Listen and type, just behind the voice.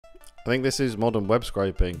I think this is modern web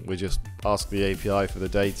scraping. We just ask the API for the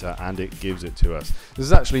data and it gives it to us. This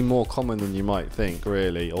is actually more common than you might think,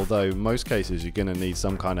 really, although most cases you're going to need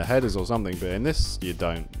some kind of headers or something, but in this you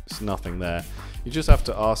don't. It's nothing there. You just have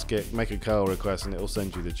to ask it, make a curl request, and it will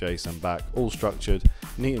send you the JSON back, all structured,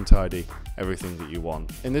 neat and tidy, everything that you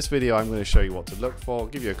want. In this video I'm going to show you what to look for,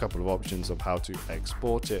 give you a couple of options of how to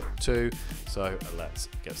export it to, so let's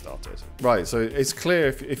get started. Right, so it's clear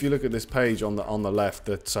if you look at this page on the left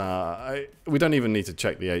that we don't even need to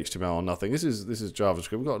check the HTML or nothing. This is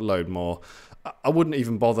JavaScript. We've got a load more. I wouldn't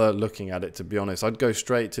even bother looking at it, to be honest. I'd go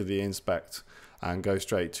straight to the inspect and go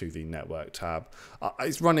straight to the network tab.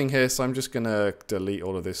 It's running here, so I'm just gonna delete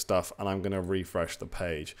all of this stuff and I'm gonna refresh the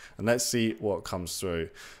page and let's see what comes through.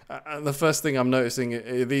 And the first thing I'm noticing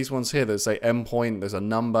are these ones here that say endpoint, there's a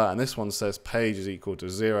number, and this one says page is equal to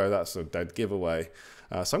 0. That's a dead giveaway.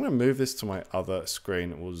 So I'm going to move this to my other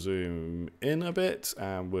screen. We'll zoom in a bit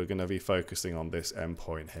and we're going to be focusing on this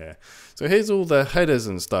endpoint here. So here's all the headers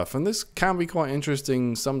and stuff, and this can be quite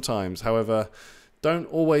interesting sometimes. However,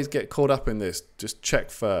 don't always get caught up in this. Just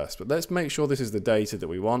check first. But let's make sure this is the data that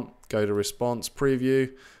we want. Go to response,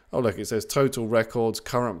 preview. Oh look, it says total records,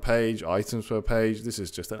 current page, items per page. This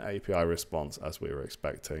is just an API response as we were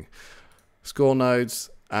expecting. Score nodes.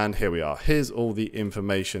 And here we are. Here's all the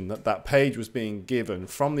information that page was being given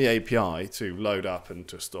from the API to load up and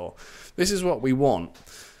to store. This is what we want.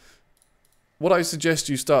 What I suggest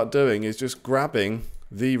you start doing is just grabbing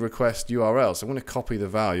the request URL. So I'm going to copy the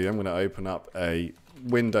value. I'm going to open up a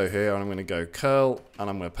window here and I'm going to go curl and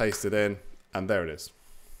I'm going to paste it in, and there it is.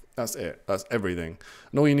 That's it. That's everything.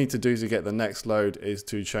 And all you need to do to get the next load is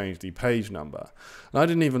to change the page number. And I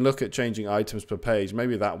didn't even look at changing items per page.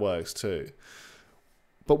 Maybe that works too.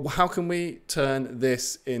 But how can we turn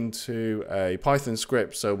this into a Python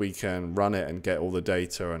script so we can run it and get all the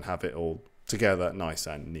data and have it all together nice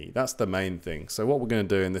and neat? That's the main thing. So what we're going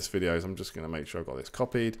to do in this video is I'm just going to make sure I've got this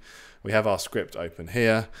copied. We have our script open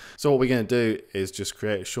here. So what we're going to do is just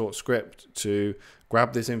create a short script to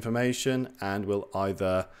grab this information, and we'll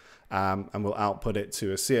either we'll output it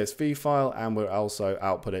to a CSV file, and we'll also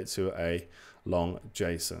output it to a long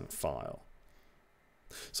JSON file.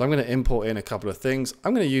 So I'm going to import in a couple of things.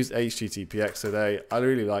 I'm going to use HTTPX today. I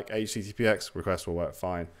really like HTTPX. Request will work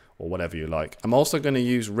fine, or whatever you like. I'm also going to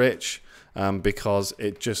use rich because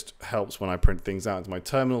it just helps when I print things out into my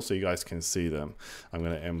terminal so you guys can see them. I'm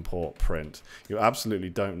going to import print. You absolutely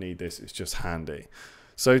don't need this. It's just handy.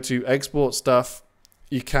 So to export stuff,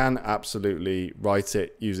 you can absolutely write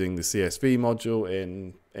it using the CSV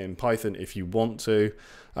module in Python if you want to.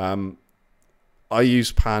 I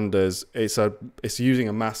use pandas. It's using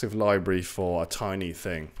a massive library for a tiny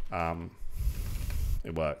thing.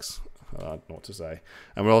 It works. I don't know what to say.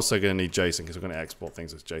 And we're also going to need JSON because we're going to export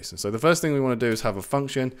things as JSON. So the first thing we want to do is have a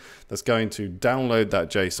function that's going to download that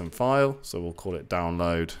JSON file. So we'll call it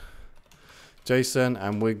download JSON,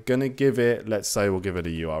 and we're going to give it, let's say we'll give it a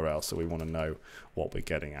URL. So we want to know what we're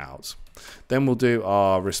getting out. Then we'll do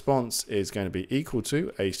our response is going to be equal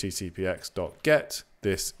to httpx.get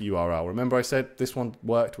this URL. Remember I said this one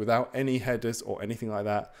worked without any headers or anything like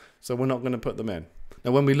that, so we're not going to put them in.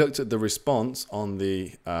 Now when we looked at the response on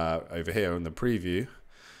the over here in the preview,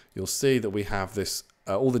 you'll see that we have this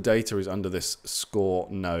all the data is under this score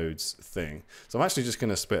nodes thing. So I'm actually just going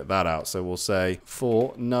to spit that out. So we'll say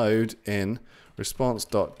for node in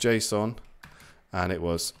response.json, and it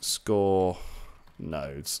was score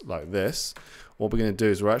nodes like this. What we're going to do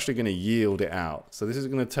is we're actually going to yield it out. So this is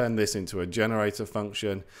going to turn this into a generator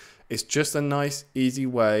function. It's just a nice, easy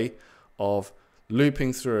way of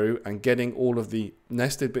looping through and getting all of the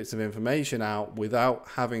nested bits of information out without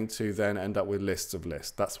having to then end up with lists of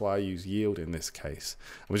lists. That's why I use yield in this case.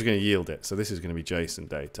 I'm just going to yield it. So this is going to be JSON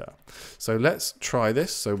data. So let's try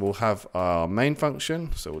this. So we'll have our main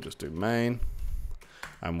function. So we'll just do main,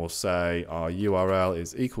 and we'll say our URL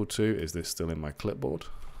is equal to, is this still in my clipboard?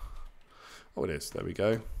 Oh, it is. There we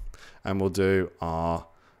go. And we'll do our,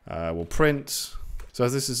 we'll print. So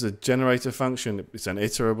as this is a generator function, it's an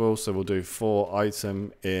iterable. So we'll do for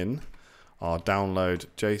item in our download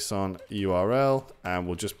JSON URL, and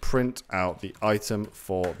we'll just print out the item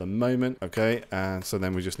for the moment. Okay. And so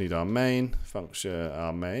then we just need our main function,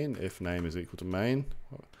 our main, if name is equal to main.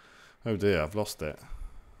 Oh dear, I've lost it.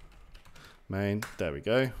 Main. There we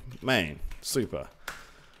go. Main. Super.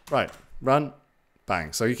 Right. Run.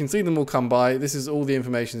 Bang. So you can see them all come by. This is all the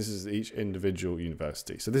information. This is each individual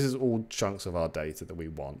university. So this is all chunks of our data that we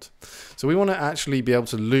want. So we want to actually be able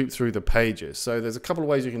to loop through the pages. So there's a couple of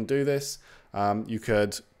ways you can do this. You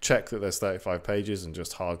could check that there's 35 pages and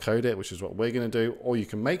just hard code it, which is what we're going to do, or you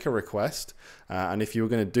can make a request. And if you were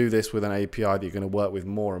going to do this with an API that you're going to work with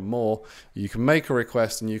more and more, you can make a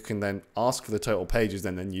request and you can then ask for the total pages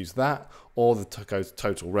and then use that, or the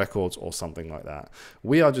total records or something like that.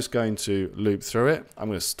 We are just going to loop through it. I'm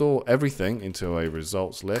going to store everything into a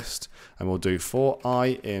results list, and we'll do for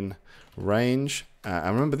I in range.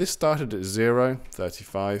 And remember, this started at 0,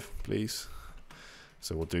 35, please.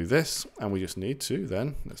 So we'll do this, and we just need to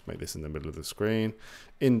then, let's make this in the middle of the screen,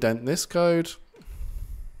 indent this code.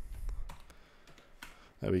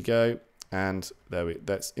 There we go. And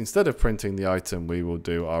that's, instead of printing the item, we will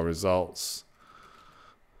do our results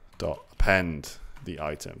dot append the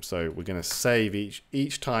item. So we're going to save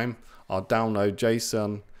each time our download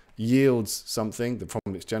JSON yields something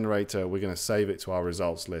from its generator, we're going to save it to our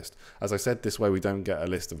results list. As I said, this way we don't get a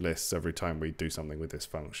list of lists every time we do something with this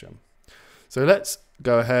function. So let's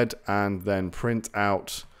go ahead and then print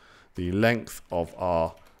out the length of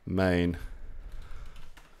our main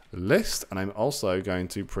list. And I'm also going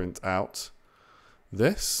to print out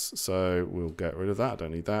this. So we'll get rid of that. I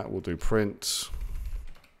don't need that. We'll do print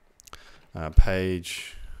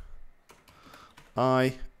page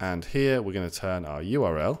I. And here we're going to turn our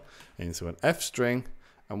URL into an F string.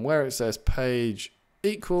 And where it says page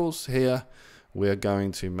equals here, we're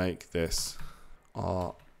going to make this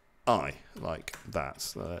our I, like that.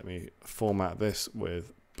 So let me format this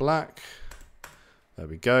with black. There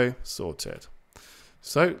we go, sorted.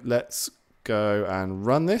 So let's go and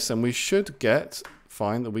run this, and we should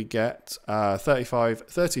find that we get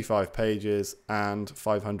 35 pages and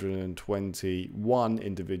 521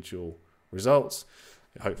 individual results.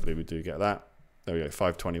 Hopefully we do get that. There we go,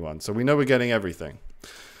 521. So we know we're getting everything.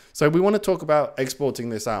 So we want to talk about exporting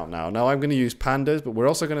this out now. Now I'm going to use pandas, but we're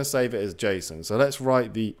also going to save it as JSON. So let's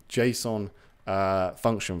write the JSON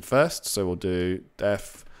function first. So we'll do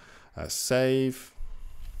def save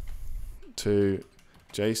to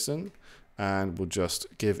JSON, and we'll just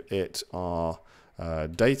give it our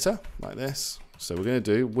data like this. So we're going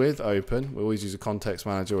to do with open. We always use a context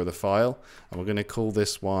manager with a file, and we're going to call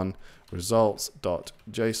this one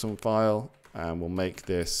results.json file, and we'll make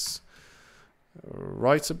this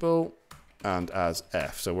writable and as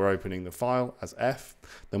F. So we're opening the file as F.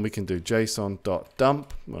 Then we can do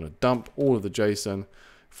json.dump. We want to dump all of the JSON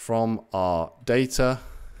from our data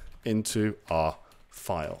into our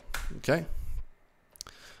file. Okay.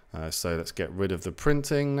 So let's get rid of the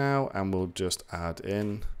printing now, and we'll just add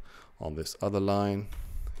in on this other line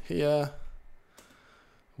here.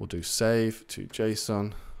 We'll do save to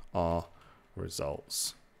JSON our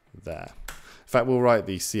results there. In fact, we'll write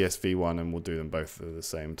the CSV one and we'll do them both at the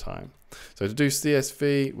same time. So to do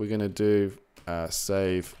CSV, we're going to do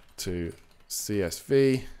save to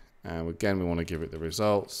CSV, and again we want to give it the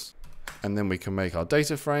results, and then we can make our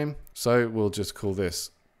data frame. So we'll just call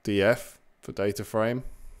this df for data frame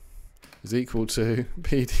is equal to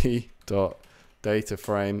pd.data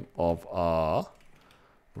frame of our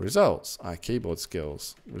results, our keyboard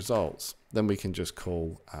skills results. Then we can just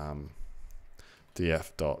call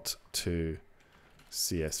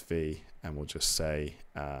df.toCSV, and we'll just say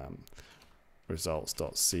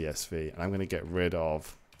results.csv. And I'm going to get rid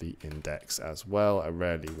of the index as well. I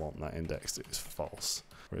rarely want that index that is false.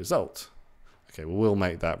 Result. Okay, well, we'll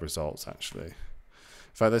make that results actually.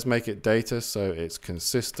 In fact, let's make it data so it's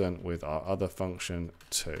consistent with our other function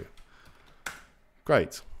too.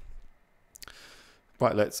 Great.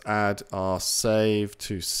 Right, let's add our save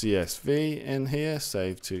to CSV in here.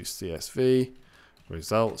 Save to CSV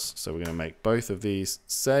results. So we're going to make both of these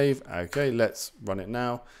save. Okay, let's run it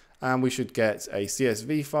now. And we should get a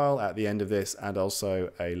CSV file at the end of this, and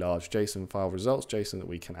also a large JSON file, results JSON, that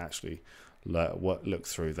we can actually look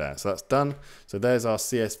through there. So that's done. So there's our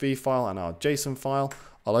CSV file and our JSON file.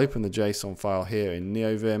 I'll open the JSON file here in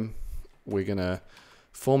NeoVim. We're going to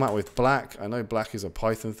format with black. I know black is a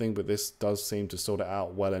Python thing, but this does seem to sort it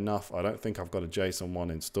out well enough. I don't think I've got a JSON one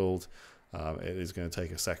installed. It is going to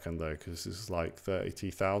take a second though, because this is like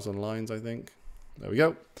 30,000 lines, I think. There we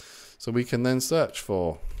go. So we can then search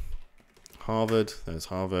for Harvard. There's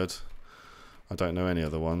Harvard. I don't know any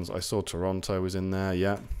other ones. I saw Toronto was in there.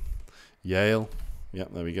 Yeah. Yale.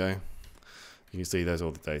 Yep, there we go. You can see there's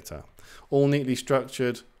all the data. All neatly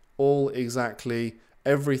structured, all exactly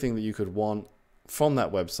everything that you could want from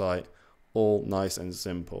that website, all nice and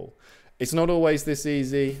simple. It's not always this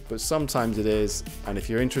easy, but sometimes it is. And if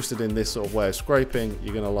you're interested in this sort of way of scraping,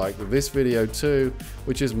 you're going to like this video too,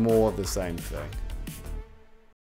 which is more of the same thing.